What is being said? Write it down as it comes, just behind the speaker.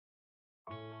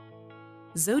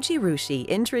Zojirushi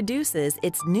introduces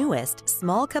its newest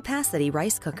small-capacity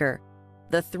rice cooker,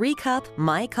 the 3-cup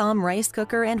Micom rice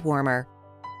cooker and warmer.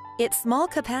 Its small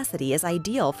capacity is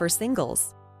ideal for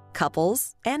singles,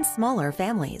 couples, and smaller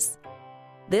families.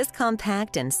 This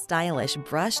compact and stylish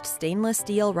brushed stainless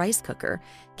steel rice cooker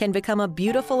can become a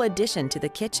beautiful addition to the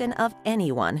kitchen of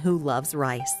anyone who loves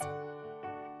rice.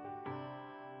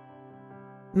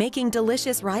 Making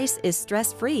delicious rice is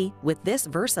stress-free with this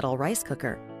versatile rice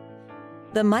cooker.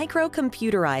 The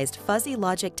micro-computerized fuzzy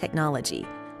logic technology,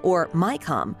 or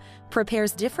Micom,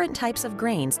 prepares different types of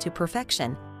grains to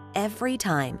perfection every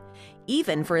time,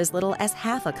 even for as little as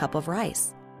half a cup of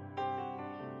rice.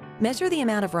 Measure the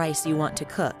amount of rice you want to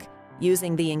cook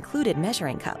using the included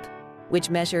measuring cup, which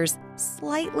measures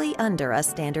slightly under a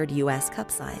standard US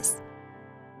cup size.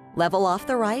 Level off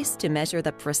the rice to measure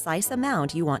the precise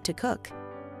amount you want to cook.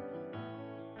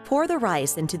 Pour the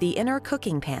rice into the inner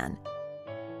cooking pan.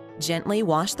 Gently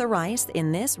wash the rice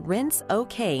in this Rinse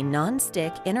OK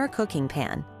non-stick inner cooking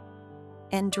pan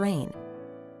and drain.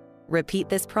 Repeat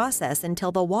this process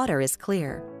until the water is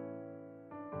clear.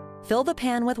 Fill the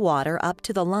pan with water up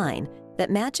to the line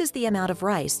that matches the amount of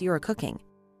rice you are cooking.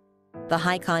 The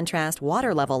high-contrast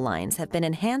water level lines have been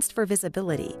enhanced for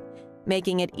visibility,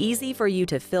 making it easy for you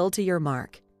to fill to your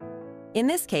mark. In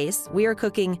this case, we are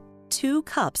cooking 2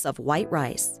 cups of white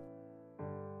rice.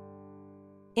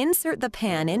 Insert the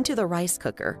pan into the rice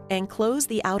cooker and close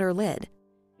the outer lid.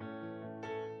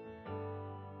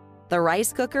 The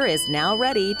rice cooker is now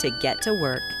ready to get to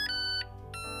work.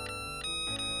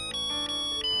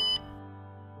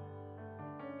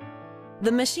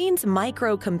 The machine's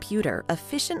microcomputer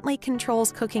efficiently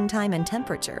controls cooking time and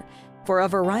temperature for a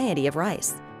variety of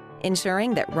rice,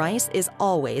 ensuring that rice is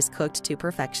always cooked to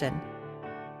perfection.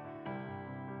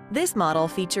 This model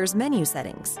features menu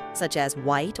settings such as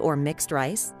white or mixed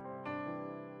rice,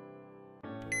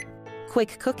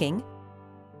 quick cooking,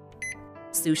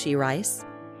 sushi rice,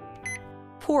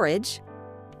 porridge,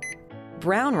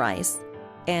 brown rice,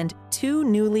 and 2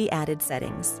 newly added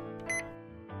settings.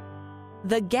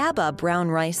 The GABA brown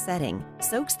rice setting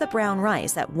soaks the brown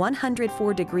rice at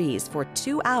 104 degrees for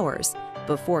 2 hours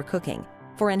before cooking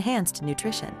for enhanced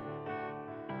nutrition.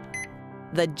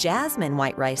 The jasmine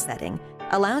white rice setting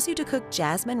allows you to cook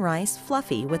jasmine rice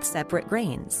fluffy with separate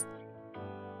grains.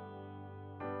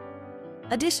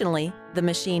 Additionally, the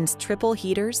machine's triple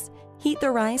heaters heat the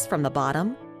rice from the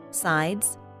bottom,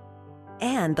 sides,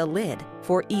 and the lid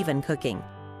for even cooking.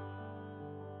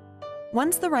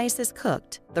 Once the rice is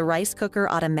cooked, the rice cooker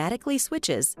automatically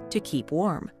switches to keep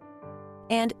warm.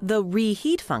 And the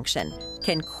reheat function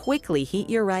can quickly heat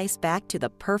your rice back to the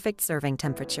perfect serving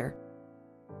temperature.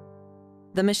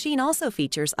 The machine also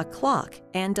features a clock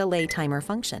and delay timer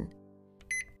function.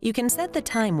 You can set the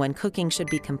time when cooking should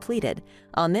be completed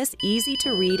on this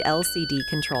easy-to-read LCD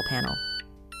control panel.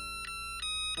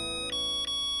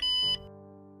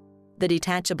 The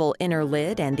detachable inner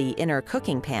lid and the inner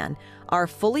cooking pan are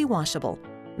fully washable,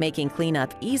 making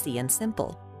cleanup easy and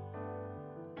simple.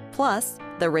 Plus,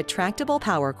 the retractable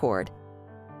power cord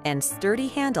and sturdy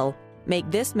handle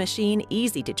make this machine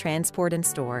easy to transport and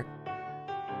store.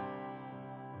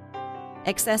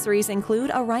 Accessories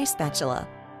include a rice spatula,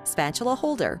 spatula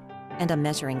holder, and a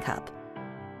measuring cup.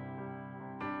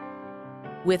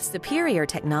 With superior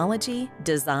technology,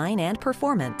 design, and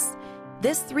performance,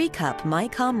 this 3-cup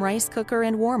Micom rice cooker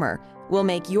and warmer will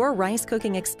make your rice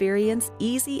cooking experience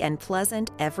easy and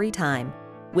pleasant every time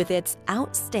with its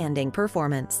outstanding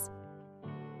performance.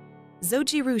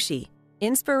 Zojirushi,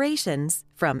 inspirations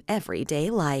from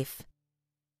everyday life.